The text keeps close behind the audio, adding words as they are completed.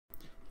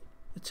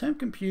The term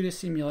computer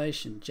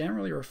simulation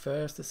generally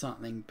refers to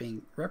something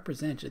being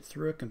represented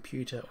through a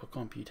computer or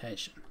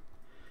computation.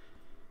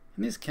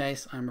 In this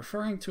case, I'm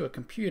referring to a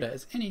computer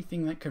as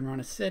anything that can run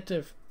a set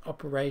of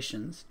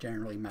operations,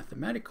 generally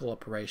mathematical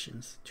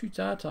operations, to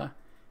data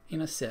in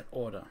a set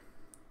order.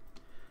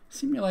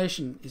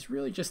 Simulation is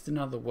really just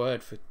another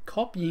word for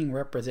copying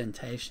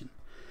representation,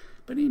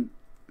 but in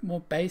more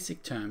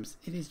basic terms,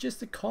 it is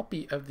just a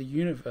copy of the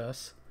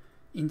universe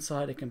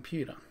inside a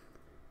computer.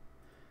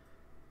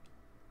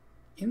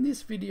 In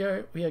this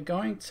video, we are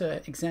going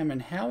to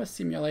examine how a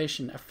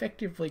simulation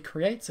effectively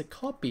creates a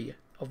copy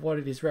of what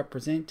it is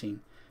representing,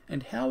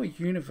 and how a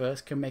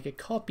universe can make a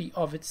copy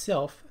of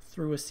itself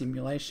through a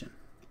simulation.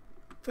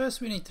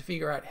 First, we need to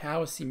figure out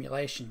how a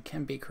simulation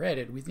can be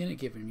created within a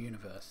given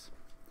universe.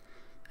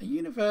 A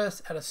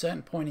universe at a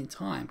certain point in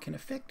time can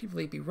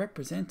effectively be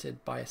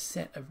represented by a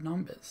set of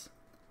numbers.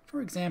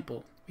 For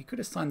example, we could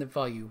assign the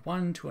value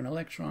 1 to an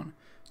electron,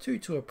 2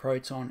 to a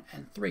proton,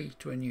 and 3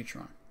 to a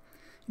neutron.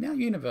 In our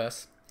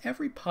universe,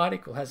 every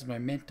particle has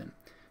momentum,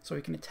 so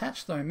we can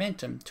attach the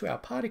momentum to our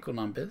particle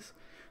numbers,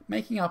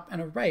 making up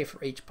an array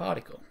for each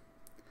particle.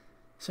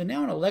 So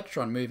now an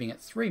electron moving at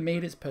 3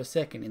 meters per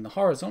second in the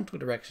horizontal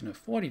direction of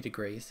 40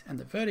 degrees and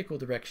the vertical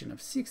direction of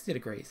 60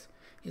 degrees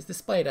is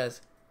displayed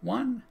as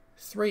 1,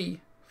 3,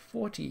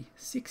 40,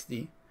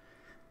 60,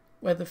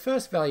 where the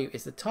first value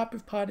is the type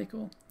of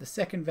particle, the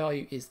second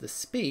value is the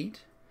speed,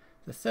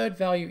 the third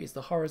value is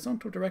the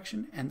horizontal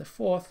direction, and the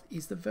fourth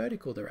is the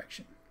vertical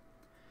direction.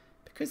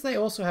 Because they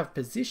also have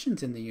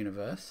positions in the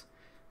universe,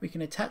 we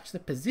can attach the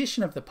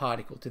position of the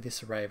particle to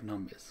this array of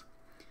numbers.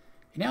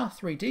 In our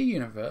 3D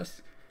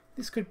universe,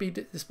 this could be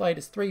displayed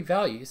as 3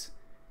 values.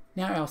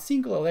 Now our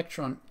single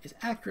electron is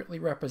accurately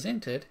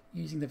represented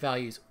using the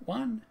values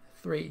 1,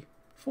 3,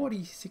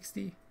 40,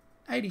 60,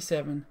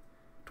 87,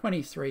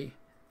 23,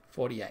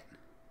 48.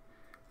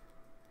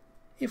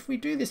 If we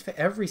do this for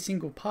every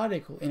single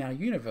particle in our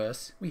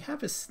universe, we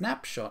have a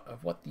snapshot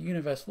of what the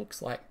universe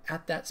looks like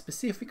at that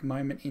specific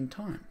moment in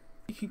time.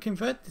 You can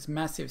convert this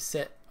massive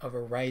set of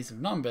arrays of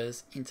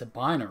numbers into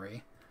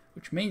binary,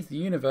 which means the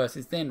universe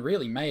is then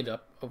really made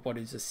up of what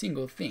is a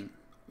single thing,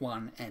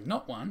 1 and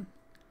not 1.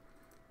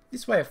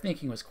 This way of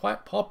thinking was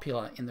quite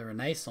popular in the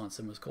Renaissance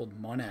and was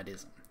called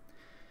monadism,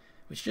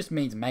 which just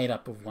means made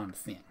up of one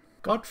thing.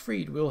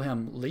 Gottfried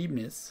Wilhelm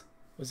Leibniz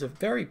was a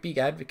very big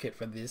advocate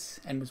for this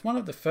and was one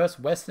of the first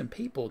Western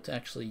people to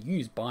actually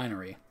use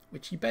binary,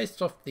 which he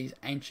based off these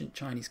ancient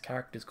Chinese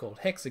characters called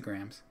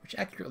hexagrams, which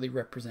accurately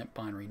represent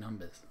binary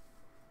numbers.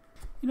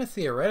 In a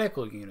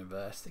theoretical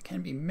universe, there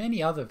can be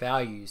many other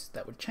values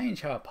that would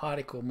change how a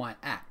particle might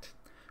act.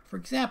 For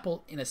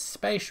example, in a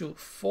spatial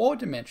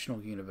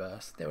 4-dimensional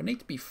universe, there would need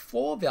to be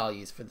 4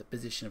 values for the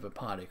position of a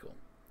particle.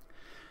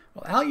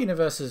 While our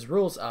universe's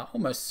rules are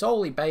almost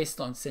solely based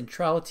on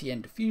centrality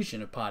and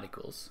diffusion of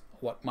particles, or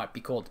what might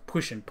be called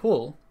push and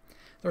pull,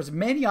 there's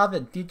many other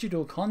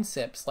digital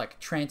concepts like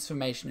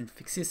transformation and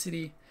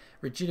fixicity,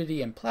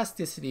 rigidity and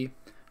plasticity,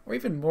 or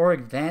even more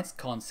advanced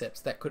concepts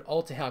that could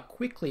alter how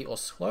quickly or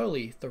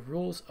slowly the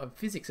rules of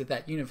physics of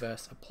that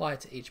universe apply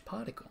to each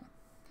particle.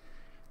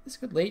 This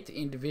could lead to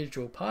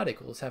individual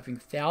particles having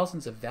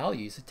thousands of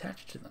values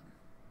attached to them.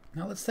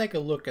 Now let's take a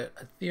look at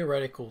a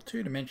theoretical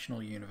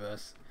 2-dimensional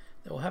universe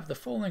that will have the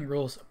following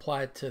rules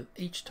applied to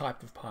each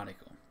type of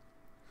particle.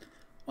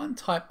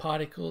 1-type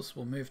particles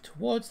will move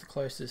towards the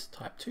closest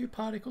type 2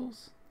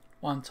 particles.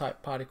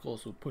 1-type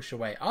particles will push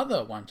away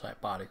other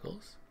 1-type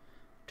particles.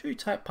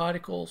 2-type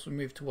particles will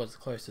move towards the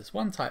closest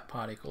 1-type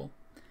particle.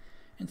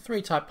 And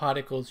 3-type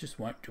particles just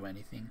won't do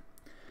anything.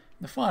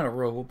 The final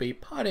rule will be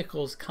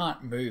particles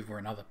can't move where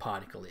another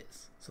particle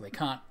is, so they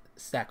can't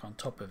stack on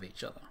top of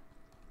each other.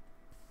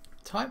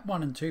 Type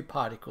 1 and 2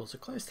 particles are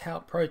close to how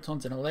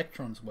protons and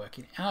electrons work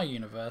in our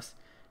universe,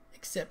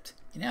 except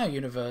in our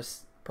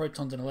universe,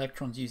 protons and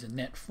electrons use a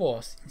net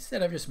force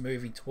instead of just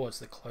moving towards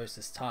the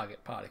closest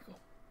target particle.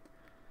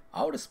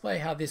 I will display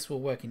how this will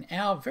work in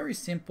our very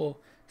simple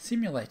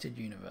simulated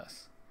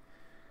universe.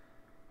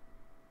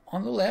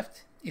 On the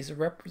left is a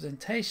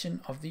representation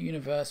of the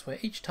universe where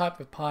each type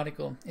of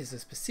particle is a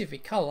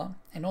specific color,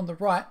 and on the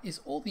right is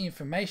all the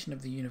information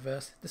of the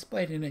universe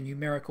displayed in a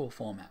numerical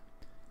format.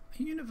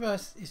 A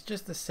universe is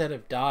just a set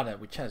of data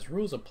which has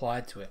rules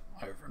applied to it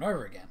over and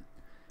over again,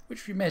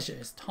 which we measure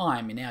as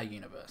time in our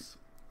universe.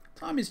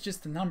 Time is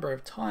just the number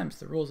of times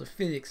the rules of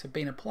physics have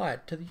been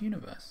applied to the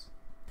universe.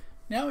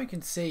 Now we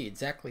can see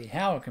exactly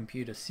how a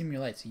computer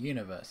simulates a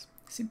universe,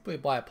 simply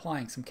by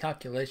applying some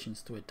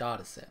calculations to a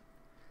data set.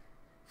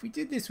 If we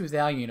did this with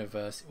our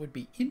universe, it would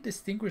be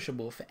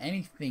indistinguishable for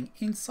anything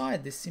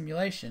inside this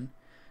simulation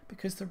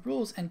because the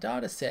rules and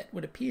data set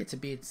would appear to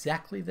be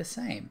exactly the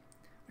same,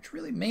 which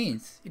really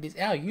means it is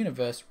our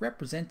universe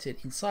represented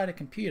inside a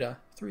computer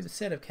through the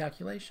set of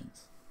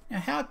calculations. Now,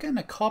 how can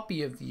a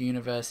copy of the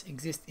universe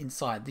exist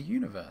inside the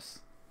universe?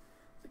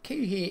 The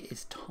key here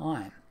is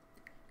time.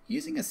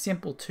 Using a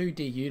simple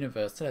 2D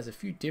universe that has a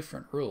few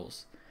different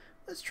rules,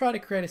 let's try to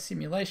create a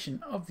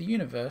simulation of the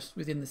universe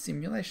within the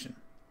simulation.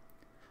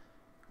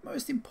 The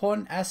most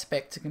important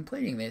aspect to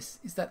completing this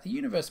is that the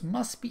universe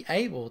must be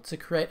able to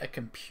create a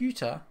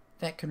computer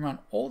that can run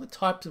all the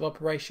types of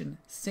operation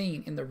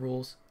seen in the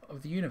rules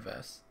of the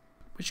universe,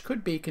 which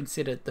could be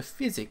considered the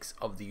physics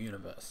of the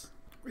universe.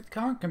 With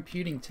current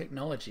computing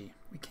technology,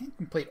 we can't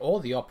complete all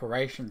the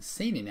operations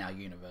seen in our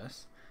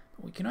universe,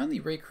 but we can only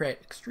recreate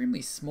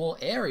extremely small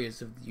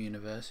areas of the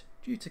universe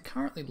due to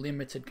currently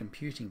limited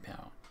computing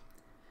power.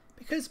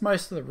 Because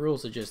most of the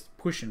rules are just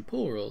push and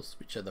pull rules,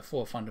 which are the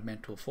 4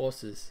 fundamental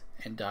forces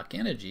and dark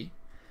energy,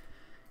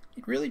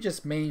 it really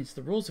just means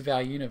the rules of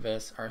our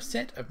universe are a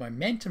set of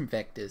momentum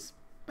vectors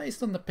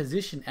based on the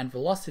position and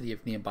velocity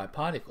of nearby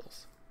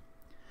particles.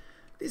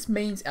 This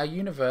means our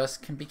universe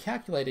can be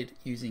calculated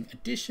using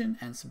addition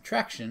and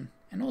subtraction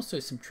and also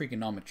some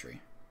trigonometry.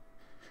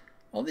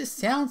 While this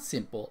sounds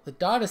simple, the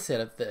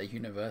dataset of the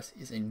universe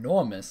is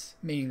enormous,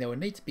 meaning there would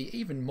need to be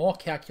even more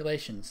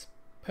calculations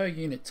per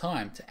unit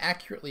time to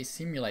accurately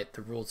simulate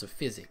the rules of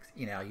physics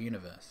in our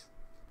universe.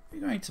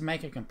 We're going to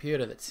make a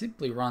computer that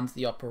simply runs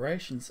the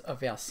operations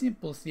of our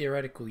simple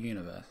theoretical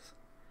universe.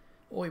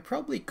 Or we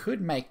probably could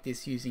make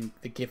this using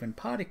the given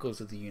particles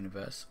of the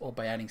universe or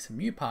by adding some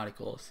new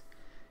particles.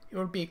 It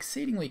would be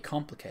exceedingly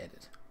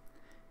complicated.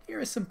 Here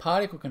are some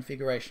particle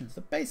configurations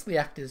that basically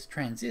act as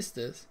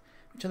transistors,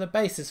 which are the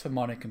basis for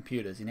modern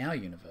computers in our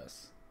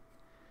universe.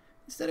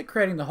 Instead of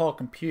creating the whole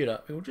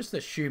computer, we will just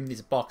assume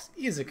this box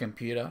is a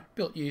computer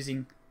built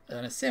using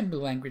an assembly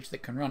language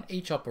that can run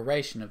each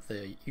operation of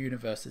the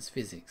universe's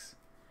physics.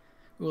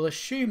 We will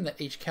assume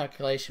that each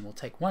calculation will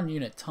take 1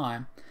 unit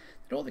time,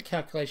 that all the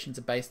calculations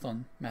are based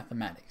on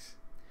mathematics.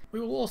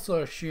 We will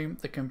also assume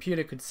the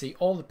computer could see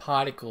all the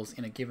particles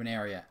in a given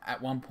area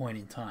at one point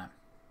in time.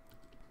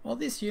 While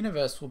this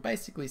universe will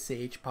basically see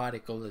each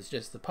particle as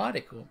just a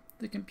particle,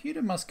 the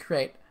computer must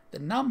create the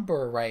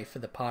number array for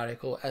the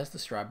particle as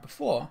described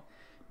before,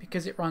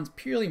 because it runs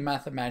purely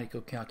mathematical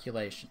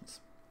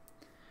calculations.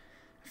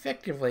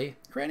 Effectively,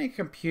 creating a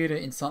computer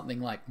in something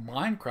like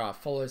Minecraft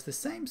follows the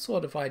same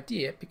sort of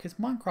idea because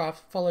Minecraft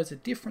follows a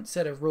different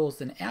set of rules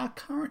than our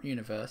current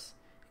universe.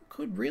 It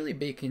could really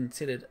be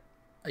considered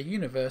a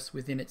universe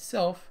within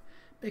itself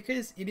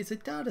because it is a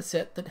data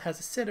set that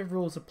has a set of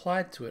rules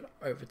applied to it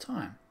over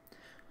time.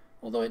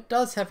 Although it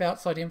does have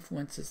outside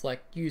influences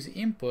like user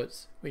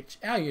inputs, which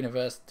our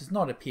universe does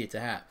not appear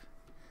to have.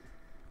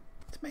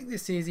 To make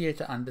this easier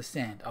to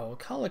understand, I will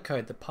color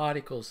code the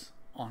particles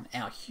on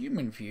our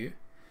human view,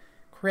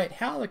 create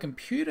how the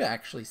computer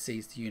actually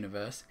sees the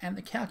universe, and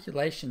the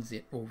calculations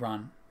it will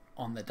run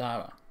on the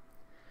data.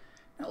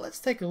 Now let's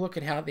take a look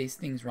at how these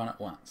things run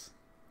at once.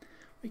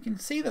 We can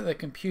see that the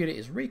computer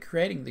is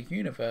recreating the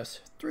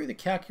universe through the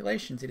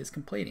calculations it is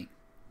completing.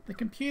 The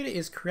computer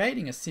is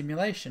creating a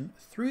simulation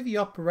through the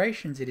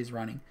operations it is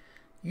running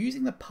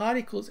using the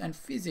particles and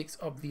physics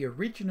of the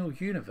original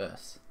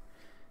universe.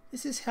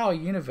 This is how a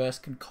universe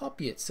can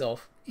copy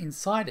itself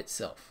inside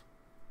itself.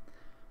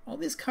 While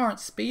this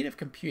current speed of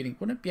computing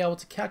wouldn't be able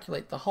to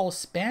calculate the whole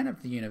span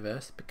of the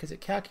universe because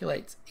it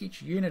calculates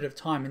each unit of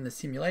time in the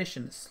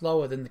simulation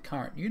slower than the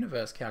current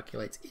universe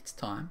calculates its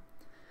time,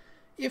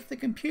 if the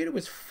computer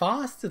was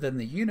faster than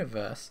the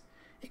universe,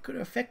 it could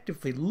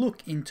effectively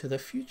look into the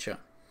future.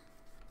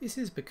 This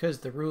is because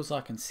the rules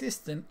are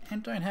consistent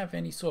and don't have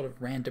any sort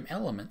of random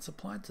elements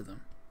applied to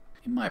them.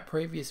 In my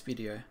previous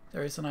video,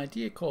 there is an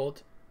idea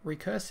called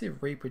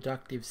Recursive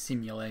Reproductive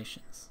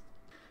Simulations,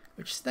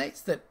 which states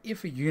that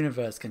if a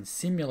universe can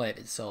simulate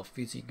itself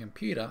using a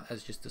computer,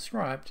 as just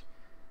described,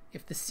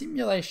 if the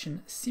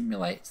simulation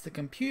simulates the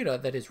computer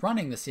that is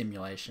running the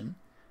simulation,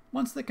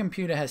 once the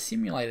computer has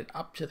simulated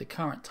up to the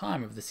current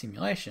time of the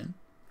simulation,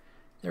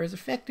 there is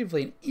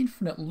effectively an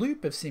infinite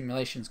loop of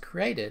simulations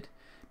created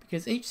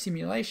because each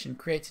simulation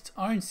creates its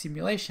own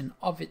simulation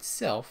of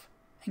itself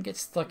and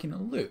gets stuck in a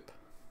loop.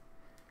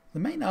 The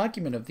main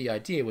argument of the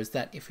idea was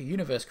that if a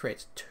universe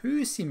creates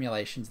 2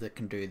 simulations that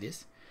can do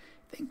this,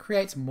 it then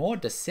creates more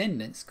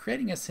descendants,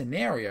 creating a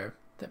scenario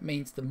that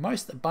means the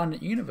most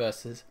abundant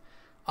universes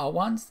are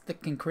ones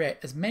that can create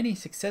as many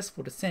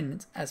successful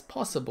descendants as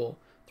possible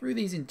through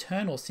these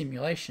internal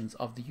simulations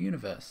of the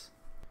universe.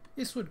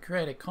 This would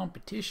create a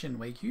competition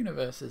where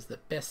universes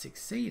that best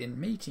succeed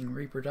in meeting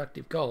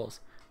reproductive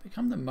goals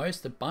become the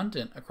most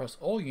abundant across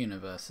all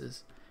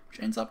universes, which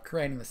ends up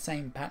creating the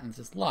same patterns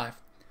as life,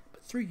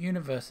 but through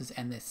universes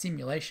and their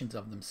simulations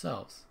of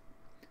themselves.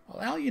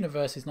 While our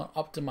universe is not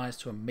optimized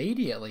to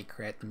immediately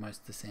create the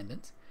most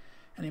descendants,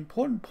 an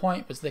important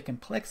point was that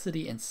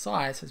complexity and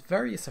size has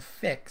various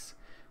effects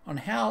on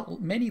how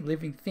many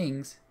living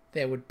things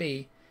there would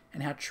be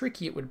and how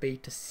tricky it would be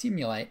to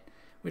simulate,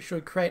 which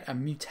would create a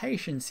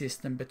mutation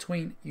system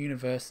between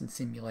universe and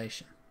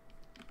simulation.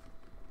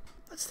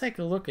 Let's take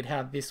a look at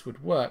how this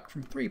would work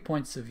from 3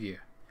 points of view: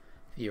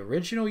 the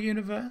original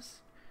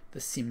universe,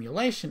 the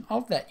simulation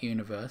of that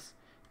universe,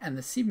 and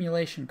the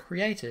simulation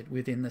created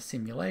within the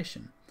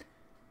simulation.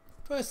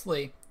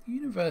 Firstly, the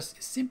universe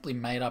is simply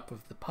made up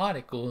of the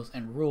particles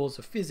and rules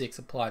of physics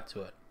applied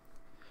to it.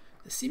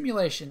 The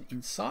simulation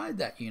inside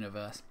that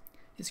universe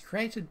is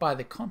created by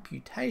the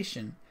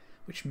computation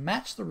which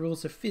match the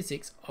rules of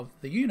physics of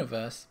the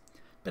universe,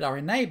 but are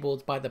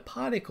enabled by the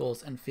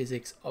particles and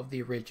physics of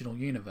the original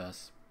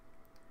universe.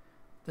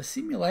 The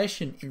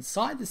simulation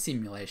inside the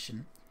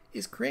simulation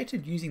is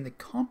created using the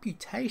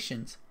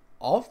computations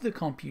of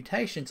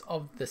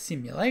the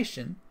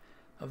simulation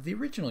of the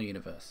original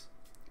universe,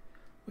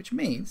 which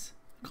means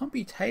the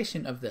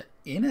computation of the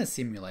inner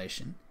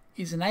simulation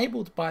is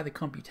enabled by the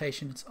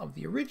computations of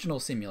the original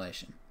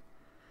simulation.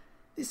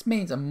 This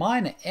means a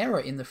minor error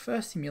in the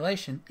first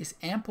simulation is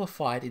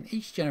amplified in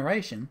each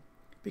generation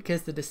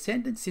because the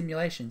descendant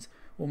simulations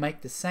will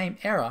make the same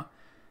error,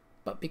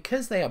 but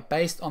because they are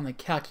based on the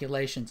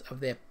calculations of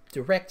their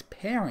direct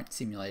parent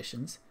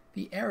simulations,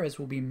 the errors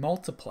will be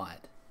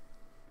multiplied.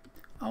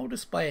 I'll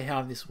display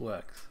how this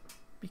works.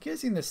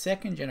 Because in the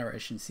second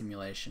generation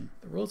simulation,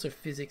 the rules of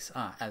physics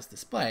are as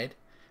displayed,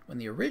 when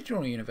the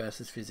original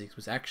universe's physics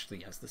was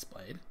actually as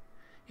displayed,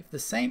 if the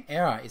same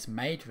error is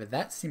made for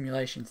that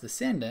simulation's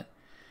descendant,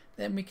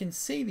 then we can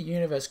see the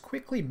universe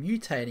quickly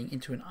mutating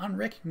into an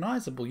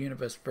unrecognizable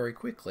universe very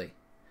quickly.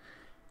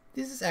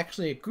 This is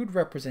actually a good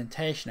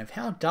representation of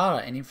how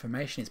data and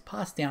information is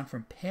passed down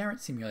from parent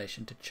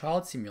simulation to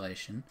child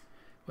simulation,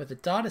 where the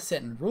dataset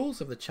and rules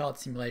of the child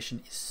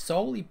simulation is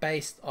solely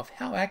based off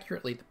how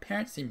accurately the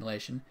parent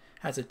simulation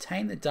has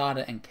obtained the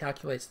data and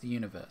calculates the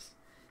universe.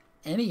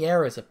 Any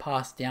errors are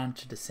passed down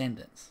to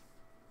descendants.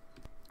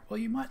 Well,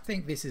 you might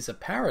think this is a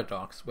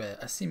paradox where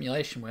a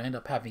simulation will end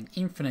up having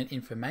infinite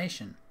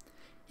information.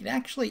 It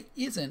actually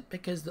isn't,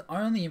 because the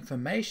only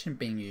information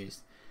being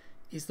used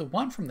is the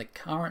one from the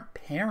current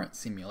parent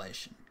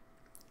simulation.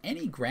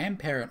 Any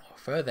grandparent or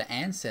further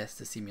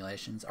ancestor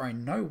simulations are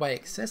in no way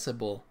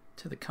accessible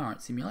to the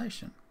current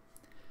simulation.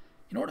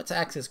 In order to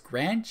access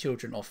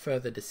grandchildren or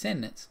further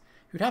descendants,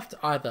 you'd have to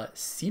either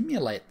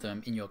simulate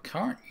them in your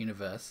current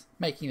universe,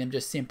 making them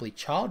just simply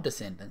child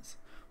descendants,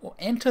 or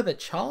enter the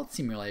child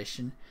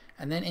simulation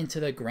and then enter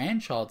the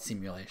grandchild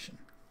simulation.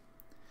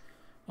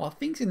 While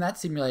things in that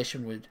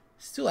simulation would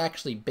still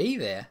actually be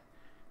there,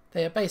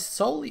 they are based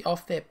solely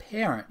off their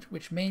parent,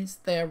 which means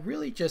they are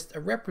really just a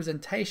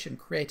representation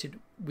created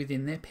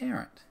within their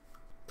parent.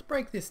 To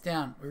break this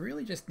down, we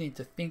really just need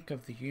to think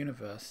of the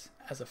universe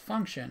as a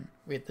function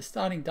with the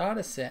starting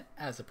data set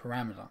as a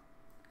parameter.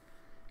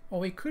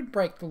 While we could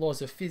break the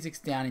laws of physics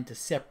down into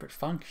separate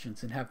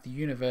functions and have the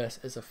universe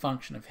as a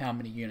function of how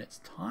many units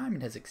time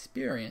it has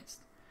experienced,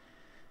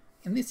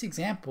 in this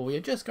example we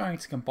are just going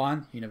to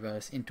combine the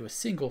universe into a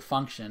single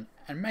function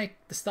and make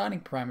the starting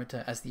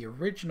parameter as the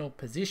original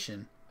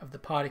position of the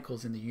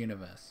particles in the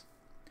universe.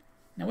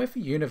 Now, if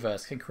a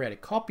universe can create a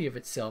copy of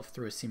itself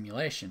through a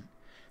simulation,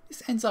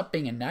 this ends up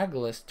being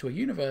analogous to a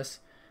universe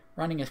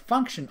running a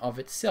function of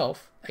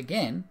itself,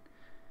 again,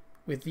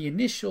 with the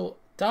initial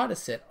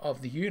dataset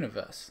of the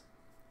universe.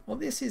 While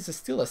this is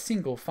still a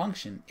single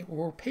function, it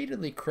will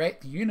repeatedly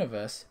create the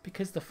universe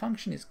because the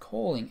function is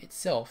calling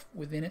itself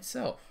within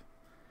itself.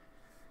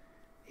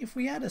 If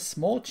we add a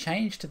small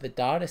change to the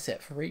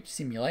dataset for each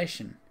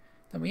simulation,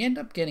 then we end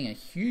up getting a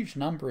huge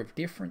number of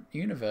different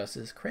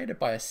universes created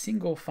by a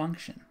single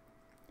function.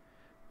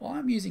 While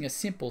I'm using a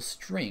simple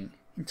string,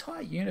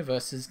 entire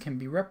universes can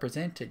be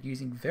represented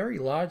using very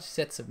large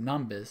sets of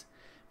numbers,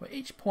 where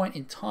each point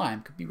in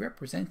time could be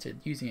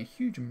represented using a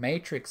huge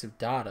matrix of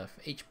data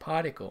for each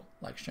particle,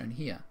 like shown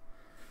here.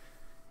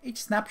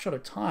 Each snapshot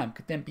of time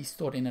could then be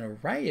stored in an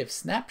array of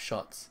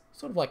snapshots,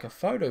 sort of like a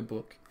photo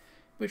book,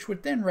 which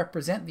would then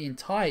represent the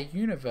entire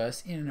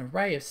universe in an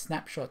array of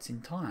snapshots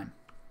in time.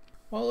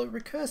 While a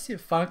recursive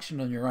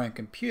function on your own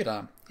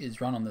computer is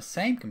run on the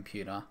same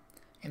computer,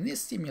 in this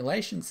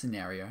simulation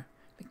scenario,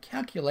 the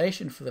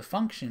calculation for the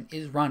function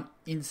is run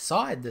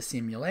inside the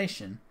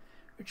simulation,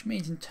 which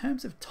means in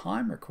terms of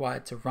time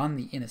required to run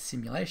the inner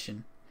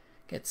simulation,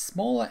 gets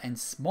smaller and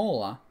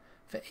smaller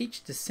for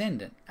each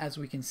descendant, as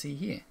we can see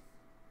here.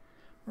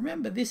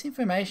 Remember, this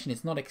information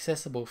is not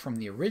accessible from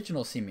the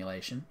original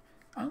simulation,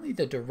 only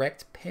the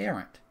direct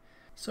parent,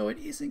 so it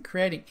isn't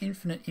creating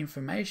infinite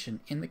information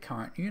in the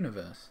current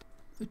universe.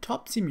 The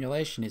top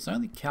simulation is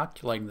only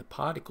calculating the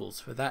particles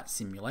for that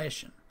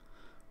simulation.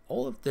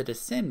 All of the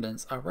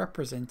descendants are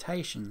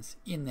representations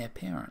in their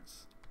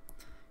parents.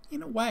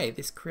 In a way,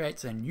 this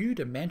creates a new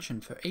dimension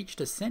for each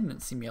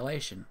descendant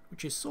simulation,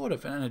 which is sort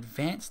of an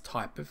advanced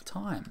type of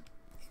time.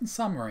 In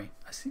summary,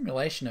 a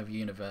simulation of a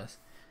universe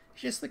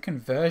is just the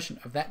conversion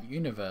of that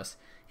universe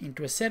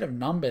into a set of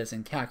numbers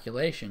and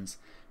calculations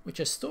which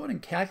are stored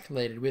and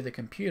calculated with a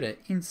computer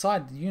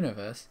inside the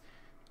universe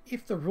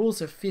if the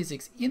rules of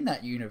physics in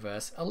that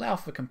universe allow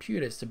for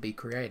computers to be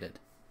created.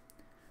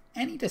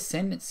 Any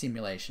descendant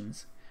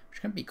simulations,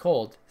 which can be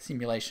called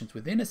simulations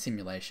within a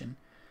simulation,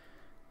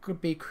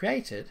 could be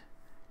created,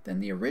 then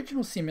the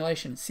original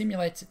simulation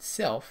simulates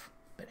itself,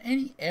 but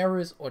any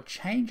errors or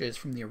changes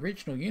from the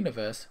original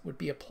universe would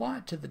be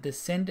applied to the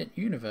descendant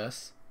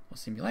universe or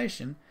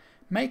simulation,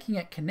 making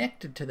it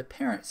connected to the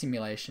parent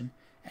simulation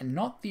and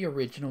not the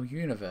original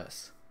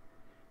universe.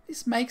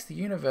 This makes the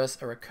universe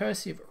a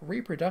recursive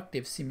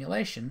reproductive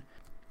simulation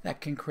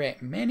that can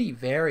create many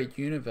varied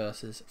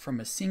universes from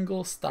a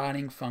single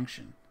starting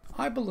function.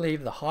 I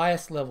believe the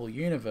highest level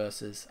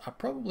universes are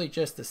probably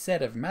just a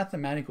set of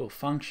mathematical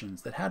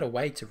functions that had a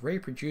way to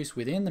reproduce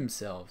within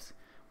themselves,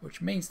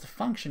 which means the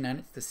function and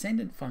its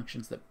descendant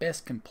functions that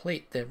best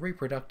complete their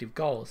reproductive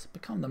goals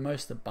become the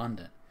most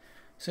abundant.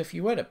 So if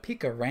you were to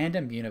pick a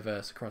random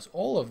universe across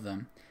all of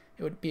them,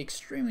 it would be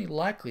extremely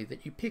likely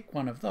that you pick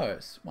one of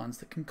those, ones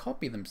that can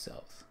copy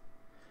themselves.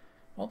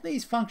 While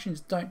these functions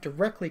don't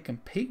directly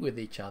compete with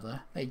each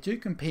other, they do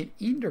compete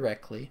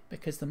indirectly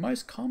because the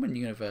most common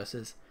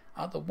universes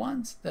are the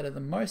ones that are the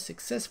most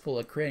successful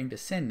at creating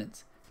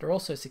descendants that are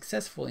also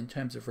successful in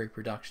terms of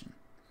reproduction.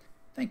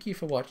 Thank you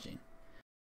for watching.